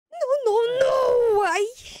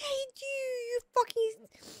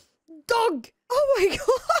my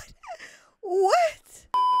god! What?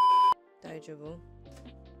 Daijobu.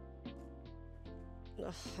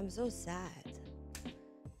 Ugh, I'm so sad.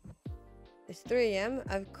 It's 3 AM.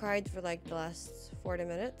 I've cried for like the last 40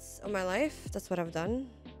 minutes of my life. That's what I've done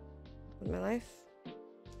with my life.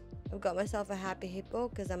 I've got myself a happy hippo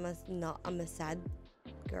because I'm a sad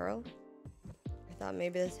girl. I thought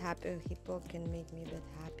maybe this happy hippo can make me a bit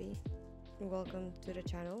happy. Welcome to the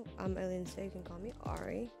channel. I'm Elinsa, you can call me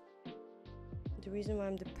Ari. The reason why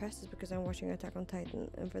I'm depressed is because I'm watching Attack on Titan,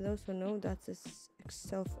 and for those who know, that's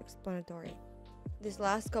self-explanatory. This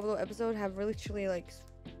last couple of episodes have literally like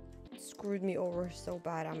screwed me over so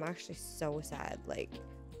bad. I'm actually so sad. Like,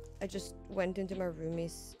 I just went into my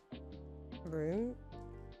roomie's room.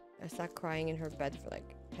 I sat crying in her bed for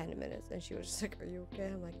like 10 minutes, and she was just like, "Are you okay?"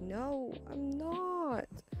 I'm like, "No, I'm not."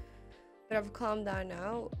 But I've calmed down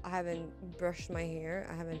now. I haven't brushed my hair.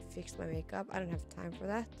 I haven't fixed my makeup. I don't have time for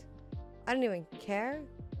that. I don't even care.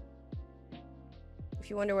 If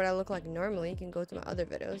you wonder what I look like normally, you can go to my other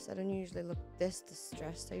videos. I don't usually look this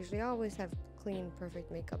distressed. I usually always have clean,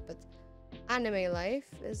 perfect makeup. But anime life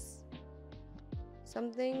is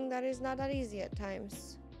something that is not that easy at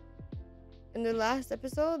times. In the last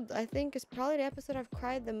episode, I think is probably the episode I've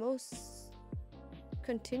cried the most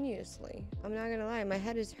continuously. I'm not gonna lie, my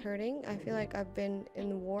head is hurting. I feel like I've been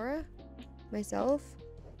in war myself.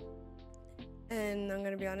 And I'm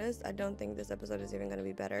gonna be honest, I don't think this episode is even gonna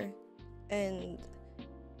be better. And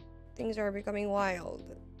things are becoming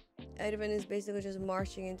wild. Edwin is basically just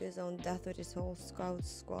marching into his own death with his whole scout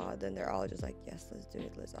squad, and they're all just like, yes, let's do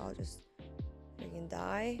it, let's all just freaking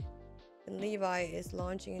die. And Levi is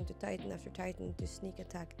launching into Titan after Titan to sneak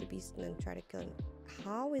attack the Beastman and try to kill him.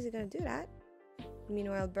 How is he gonna do that?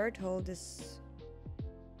 Meanwhile, Berthold is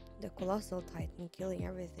the colossal Titan killing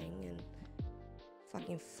everything and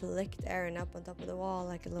fucking flicked Eren up on top of the wall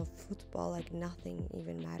like a little football, like nothing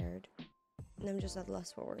even mattered. And I'm just at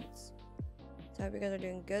loss for words. So I hope you guys are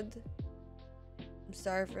doing good. I'm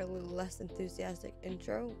sorry for a little less enthusiastic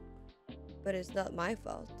intro, but it's not my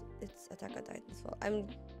fault. It's Attack on Titan's fault.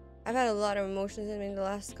 I've had a lot of emotions in me in the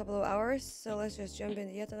last couple of hours, so let's just jump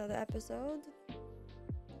into yet another episode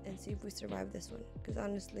and see if we survive this one. Because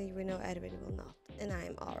honestly, we know Edwin will not, and I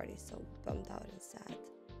am already so bummed out and sad.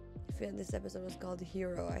 I feel this episode was called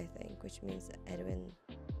Hero, I think, which means that Edwin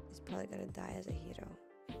is probably gonna die as a hero.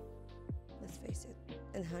 Let's face it.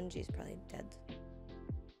 And Hanji is probably dead.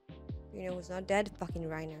 You know who's not dead? Fucking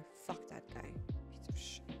Reiner. Fuck that guy. Piece of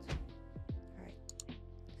shit. Alright.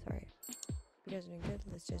 Sorry. You guys are doing good.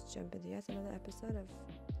 Let's just jump into yet another episode of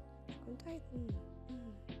Attack on Titan.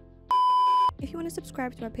 If you want to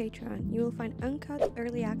subscribe to our Patreon, you will find uncut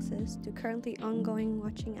early access to currently ongoing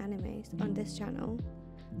watching animes on this channel,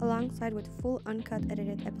 alongside with full uncut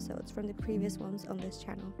edited episodes from the previous ones on this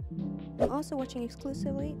channel. I'm also watching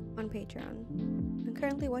exclusively on Patreon. I'm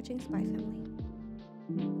currently watching Spy Family.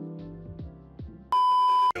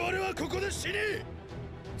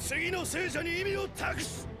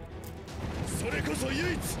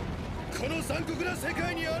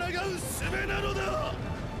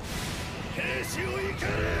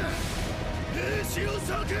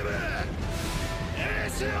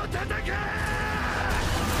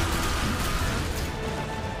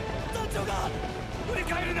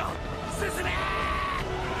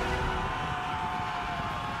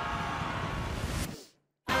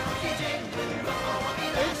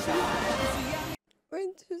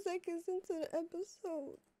 We're 2 seconds into the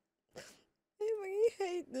episode. I fucking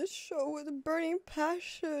hate this show with a burning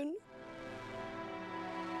passion.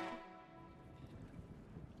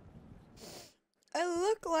 I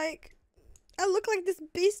look like this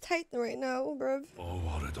beast titan right now, bruv.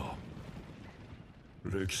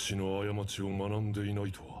 歴史の過ちを学んでいな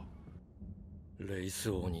いとは。レイス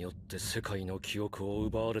王によって世界の記憶を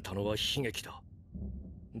奪われたのは悲劇だ。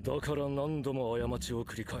だから何度も過ちを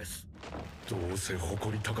繰り返す。どうせ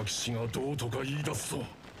誇り高き死がどうとか言い出すと。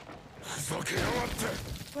ふざけやがって。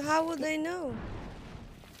How would they know?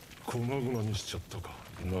 粉々にしちゃったか。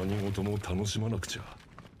何事も楽しまなくちゃ。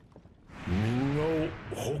みんなを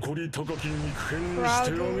誇り高き肉片にしてあ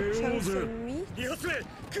げようぜ。二発目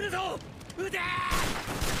来るぞ。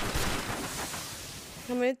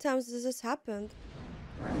 How many times has this happened?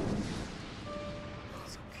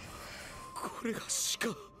 これが死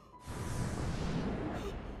か。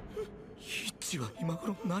ヒッチは今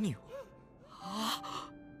頃何を。あ、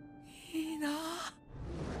いいな。わ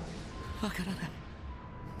からない。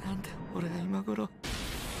なんで俺は今頃。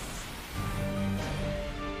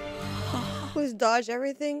Please dodge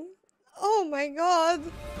everything. Oh my god.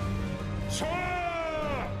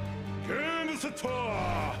 ゲームセット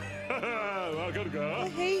わかるか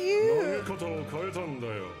I hate you. 投げ方を変えたんだ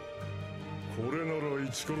よ。これならイ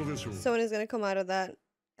チコロでしょう。 Someone is gonna come out of that.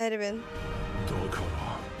 Edwin. だから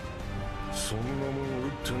そんなもん打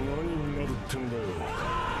って何になるってんだよ。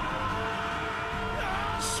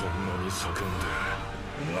そんなに叫んで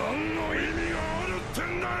何の意味があるって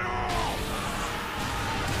んだよ。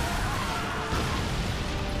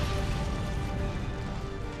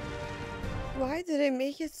 Why did it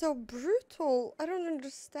make it so brutal? I don't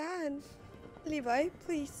understand. Levi,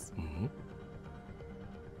 please.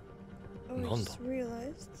 Oh, I just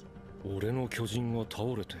realized. 俺の巨人が倒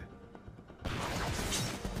れて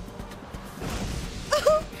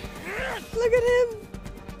Look at him!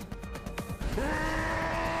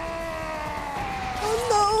 Oh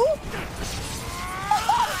no!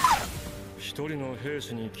 一人の兵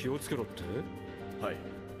士に気をつけろって。はい、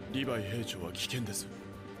リヴァイ兵長は危険です。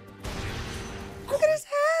 Look at his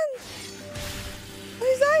hand! Oh,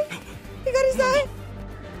 his eye! He got his eye!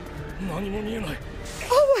 何も見えない。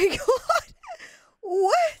 Oh my god!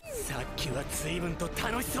 What? さっきは随分と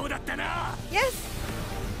楽しそうだったな。 Yes!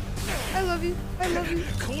 I love you. I love you.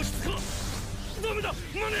 皇室か。ダメだ。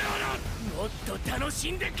間に合わない。もっと楽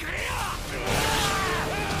しんでくれよ。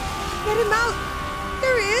 Get him out!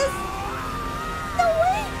 There he is! No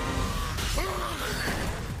way!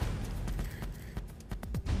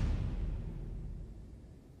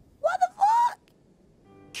 What the fuck?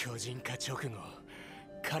 巨人化直後、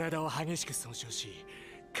体を激しく損傷し、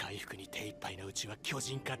回復に手一杯のうちは巨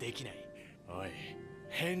人化できない。おい、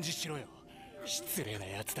返事しろよ。失礼な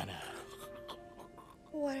やつだな。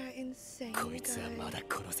 What an insane こいつは guy. まだ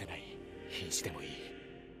殺せない。瀕死でもいい。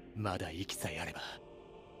まだ息さえあれば、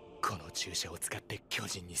この注射を使って巨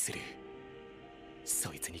人にする。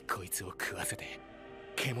そいつにこいつを食わせて、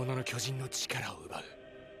獣の巨人の力を奪う。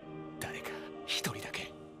誰か一人だ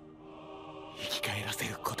け生き返らせ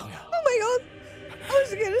ることが。 Oh my god! I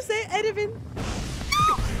was gonna say Edwin.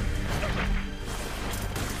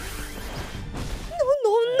 No,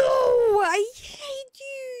 no, no! I hate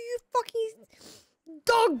you, you fucking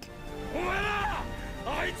dog! お前ら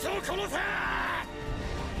あいつを殺せ。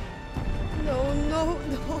 No, no, no.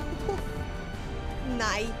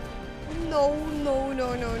 Nai. No, no,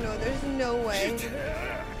 no, no, no. There's no way.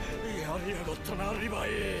 やりやがったなリヴァイ。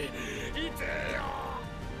痛えよ。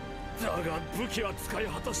だが武器は使い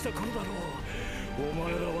果たした頃だろう。お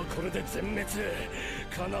前らはこれで全滅。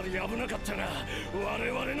かなり危なかったが我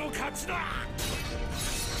々の勝ちだ。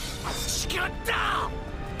誓った。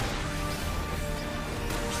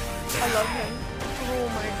 I love him. Oh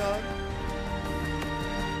my god.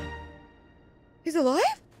 He's alive?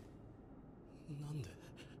 なんで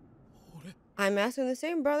俺 I'm asking the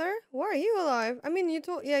same, brother. Why are you alive? I mean,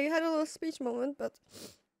 yeah, you had a little speech moment, but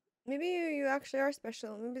maybe you actually are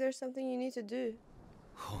special. Maybe there's something you need to do.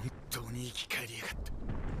 本当に生き返りやがっ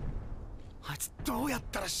た。あいつどうやっ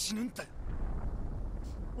たら死ぬんだよ。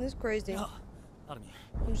 This is crazy. アルミ、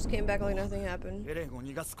 I just came back like nothing happened. エレンを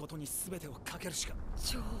逃がすことに全てをかけるしか。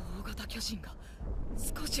超大型巨人が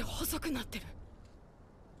少し細くなってる。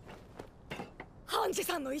ハンジ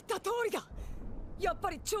さんの言った通りだ。やっぱ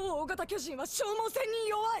り超大型巨人は消耗戦に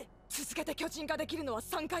弱い。続けて巨人化できるのは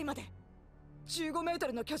3回まで。15メート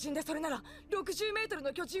ルの巨人でそれなら60メートル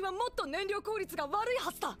の巨人はもっと燃料効率が悪い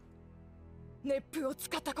はずだ。熱風を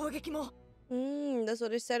使った攻撃も。That's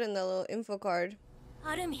what it said in the little info card.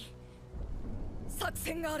 アルミ、作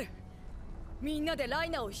戦がある。みんなでライ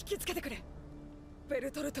ナーを引きつけてくれ。ベ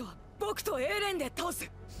ルトルトは僕とエーレンで倒す。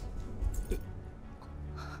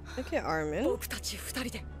 Okay, Armin. 僕たち2人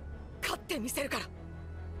で勝ってみせるから。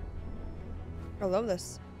 I love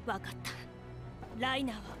this. わかった。ライ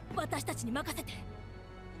ナーは私たちに任せて。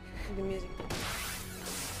 The music.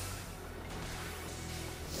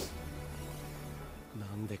 な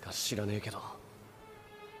んでか知らねえけど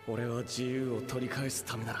俺は自由を取り返す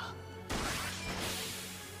ためなら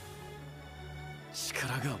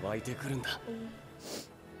力が湧いてくるんだ。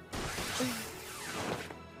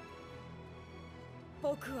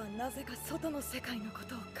僕はなぜか外の世界のこ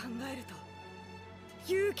とを考えると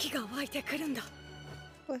勇気が湧いてくるんだ。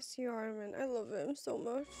 Bless you, Armin. I love him so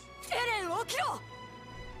much. エレン、起きろ。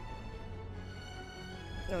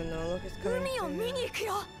 Oh no, look, it's coming. 海を見に行く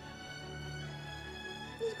よ。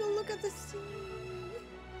 Let's go look at the sea.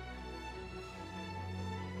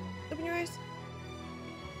 Open your eyes.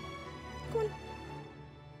 Come on.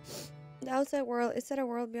 The outside world is that a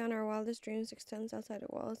world beyond our wildest dreams extends outside the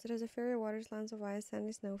walls. It has a fairy waters, lands of ice,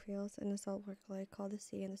 sandy snowfields, and a saltwater lake called the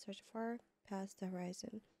sea, and the stretch far past the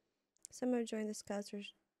horizon. Some have joined the scouts or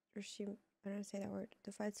she, I don't say that word,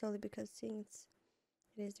 to fight solely because seeing it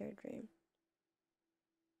is their dream.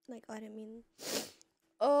 Like, I didn't mean...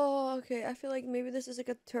 Oh, okay. I feel like maybe this is like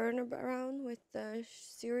a turnaround with the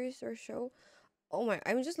series or show. Oh my,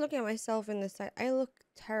 I'm just looking at myself in the side. I look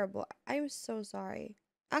terrible. I'm so sorry.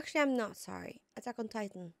 Actually, I'm not sorry. Attack on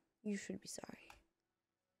Titan. You should be sorry.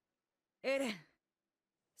 エレン、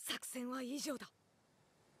作戦は以上だ。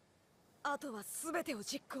あとは全てを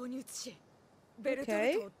実行に移し、ベルト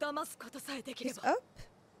ルトを騙すことさえできれ He's ば、 up?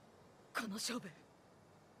 この勝負、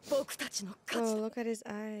僕たちの勝ち Oh, だ。 look at his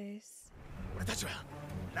eyes. 俺たちは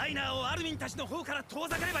ライナーをアルミンたちの方から遠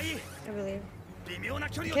ざかればいい。 I believe. 微妙な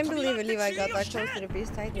距 I 離を can't 飛び believe 回って Levi 注 got 意を that 引け。 close to the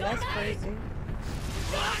Beast Titan. That's crazy.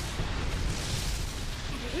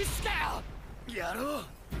 許しかよ。やろう。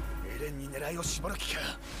エレンに狙いを絞る気か。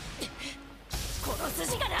殺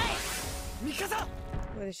すしかない。ミカサ。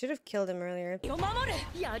 Well, they should have killed him earlier. 身を守る。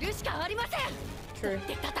やるしかありません。 True.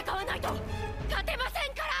 で戦わないと勝てま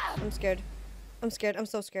せんから。 I'm scared. I'm scared. I'm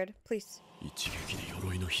so scared. Please. 一撃で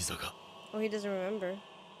鎧の膝が。 Oh, he doesn't remember.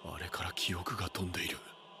 あれから記憶が飛んでいる。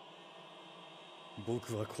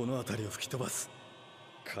僕はこの辺りを吹き飛ばす。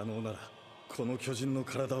可能ならこの巨人の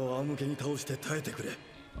体を仰向けに倒して耐えてくれ。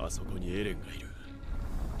あそこにエレンがいる。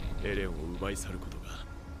エレンを奪い去ることが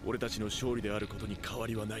俺たちの勝利であることに変わ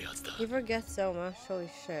りはないはずだ。 He forgets so much. Holy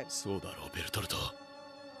shit. そうだろうベルトルト。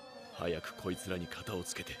早くこいつらに型を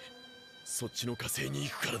つけてそっちの火星に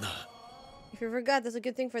行くからな。 If you forgot, that's a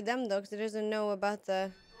good thing for them though, because he doesn't know about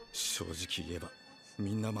the. 正直言えば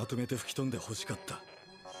みんなまとめて吹き飛んで欲しかった。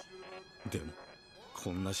でも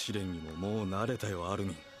こんな試練にももう慣れたよアル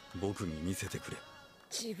ミン。僕に見せてくれ。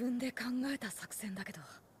自分で考えた作戦だけど、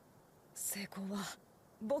成功は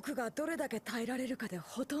僕がどれだけ耐えられるかで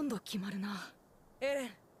ほとんど決まるな。エレン、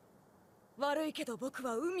悪いけど僕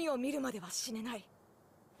は海を見るまでは死ねない。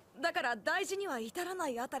だから大事には至らな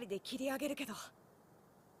いあたりで切り上げるけど、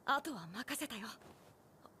あとは任せたよ。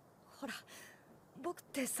ほら、僕っ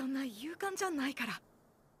てそんな勇敢じゃないから。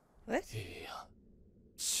 What? いや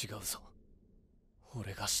違うぞ。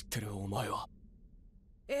俺が知ってるお前は。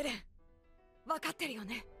エレン、分かってるよ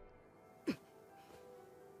ね。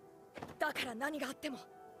だから何があっても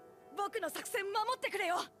僕の作戦守ってくれ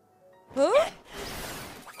よ。 Huh?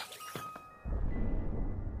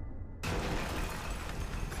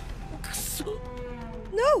 くそ。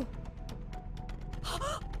 No!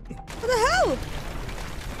 What the hell?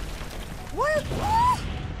 What?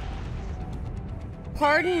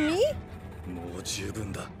 Pardon me? もう十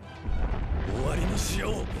分だ。終わりにし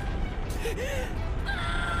よう。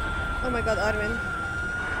 Oh my god, Armin.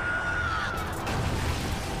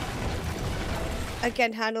 I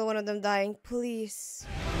can't handle one of them dying. Please.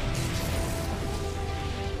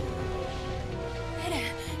 エレ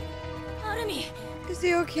ン、アルミ。 Is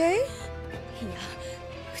he okay? いや、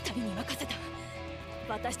二人に任せた。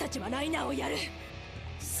私たちはライナーをやる。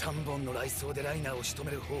3本の雷槍でライナーを仕留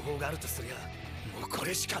める方法があるとすりゃもうこ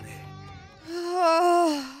れしかね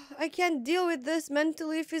I can't deal with this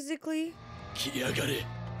mentally, physically. え。来やがれ。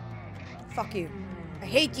 Fuck you. I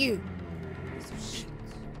hate you. Piece of shit.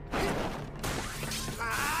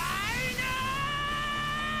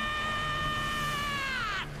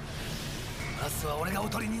 明日は俺がお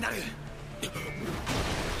とりになる。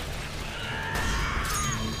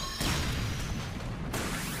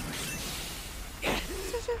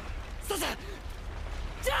ささ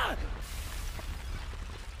じゃあ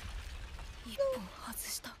一本外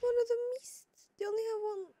した。 One of the mists. They only have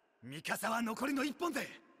one. ミカサは残りの1本で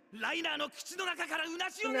ライナーの口の中からうな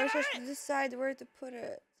じを And 狙 they're え。 supposed to decide where to put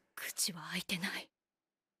it. 口は開いてない。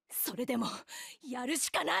それでもやる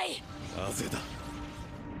しかない。なぜだ。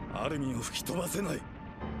アルミンを吹き飛ばせない。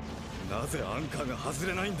なぜアンカーが外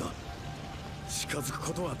れないんだ。近づく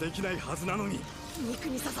ことはできないはずなのに。肉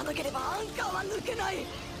に刺さなければアンカーは抜けない。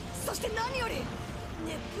そして何より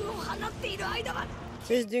熱風を放っている間は。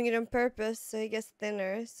 So he's doing it on purpose, so he gets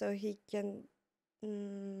thinner, so he can.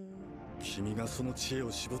 君がその知恵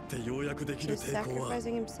を絞ってようやくできる He's 抵抗は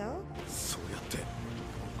sacrificing himself? そうやって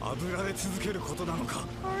炙られ続けることなのか。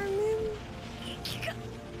 Armin? 息が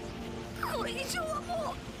これ以上は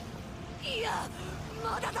もう。いや、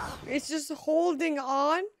まだだ。 It's just holding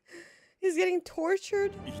on? He's getting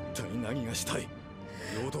tortured? 一体何がしたい。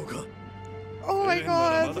陽動か。 Oh エ my レンな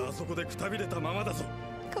らま god. だあそこでくたびれたままだぞ。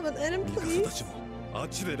 Come on, end him, ミカサ please. たちもあっ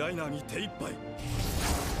ちでライナーに手一杯。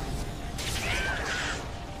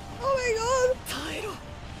 Oh my god. 耐えろ。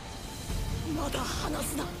まだ離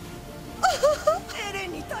すな。エレ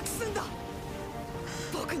ンに託すんだ。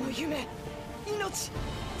僕の夢、命、す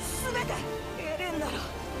べてエレンなら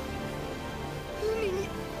海に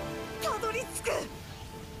たどり着く。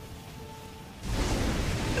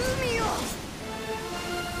海を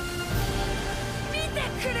見て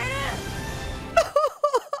くれる。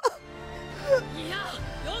いや、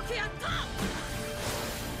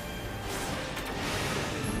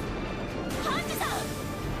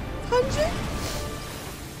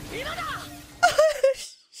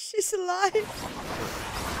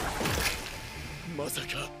まさ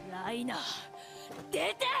かライナー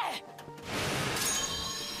出て。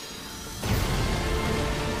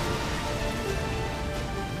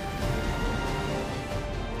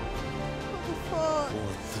 What 終わ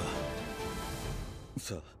った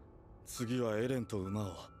さあ次はエレンと馬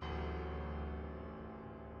を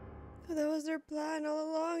the fuck? That was their plan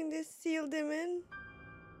all along. They sealed him in.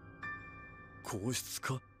 皇室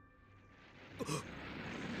か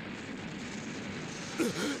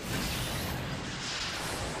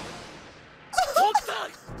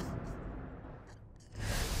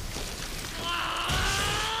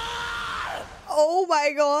Oh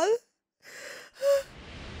my god!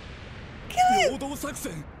 Kill him! 陽動作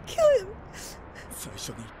戦 Kill him! 最初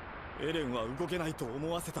にエレンは動けないと思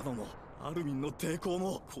わせたのもアルミンの抵抗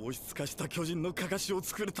も皇室化した巨人のかかしを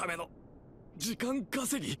作るための時間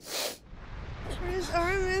稼ぎ Where's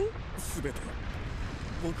Armin? 全て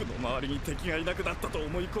僕の周りに敵がいなくなったと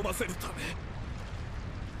思い込ませるため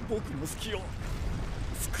僕の隙を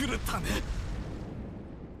作るため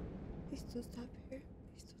Please don't stop here.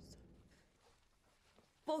 Please don't stop.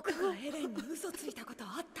 僕がエレンに嘘ついたこと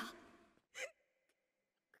あった。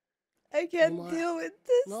 I can't Oh my. deal with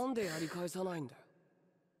this. なんでやり返さないんだよ。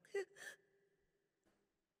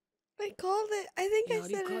 I called it. I think I や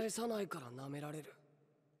り said 返 it. さないから舐められる。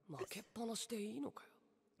負けっぱなしでいいのかよ。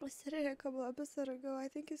 I said it a couple episodes ago. I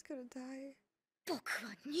think he's gonna die. 僕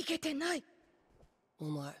は逃げてない。お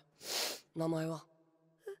前、名前は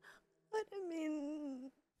What I mean?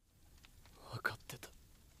 分かってた。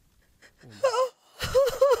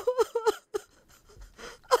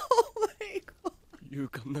 Oh my god. 勇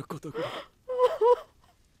敢なことぐらい。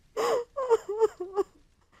 Oh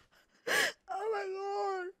my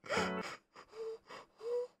god.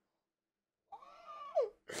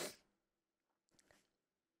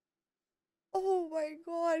 Oh my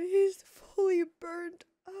god, he's fully burned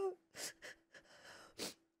out.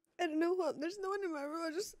 I don't know what. There's no one in my room.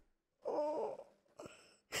 I just. Oh.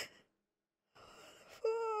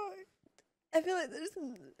 Fuck. I feel like there's.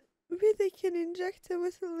 Maybe they can inject him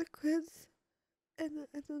with the liquids. And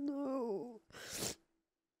I don't know.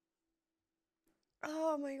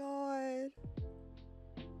 Oh my god.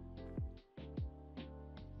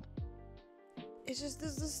 It just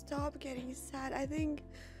doesn't stop getting sad. I think.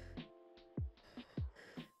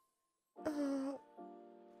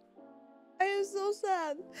 I am so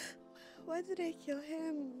sad. Why did I kill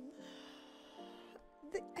him?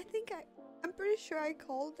 I'm pretty sure I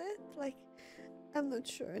called it. Like, I'm not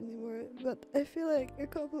sure anymore. But I feel like a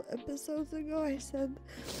couple episodes ago I said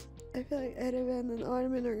I feel like Erevan and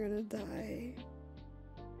Armin are gonna die.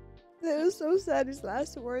 That was so sad. His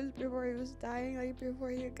last words before he was dying, like before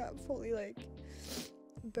he got fully like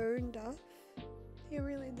burned up. He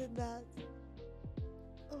really did that.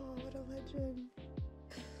 Oh, what a legend.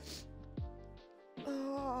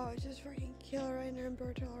 Oh, just fucking kill Reiner and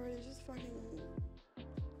Bertolt already. Just fucking.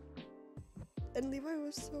 And Levi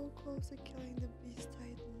was so close to killing the Beast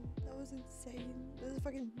Titan. That was insane. This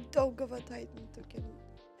fucking dog of a Titan took him.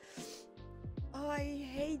 Oh, I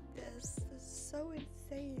hate this. This is so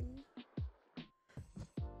insane.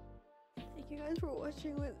 Thank you guys for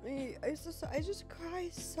watching with me. I just cry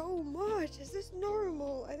so much. Is this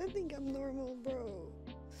normal? I don't think I'm normal, bro.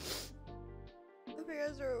 Hope you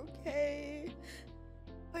guys are okay.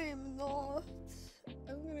 I am not.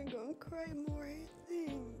 I'm gonna go and cry more, I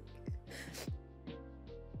think.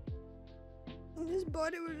 And his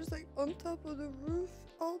body was just like on top of the roof,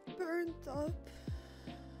 all burnt up.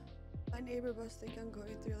 My neighbor must think I'm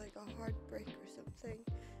going through like a heartbreak or something.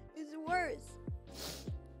 It's worse.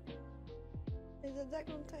 It's Attack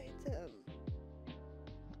on Titan.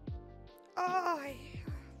 Oh,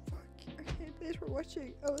 fuck. Okay, thanks for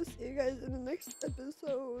watching. I will see you guys in the next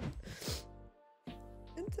episode.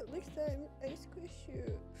 Until next time, I squish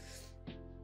you.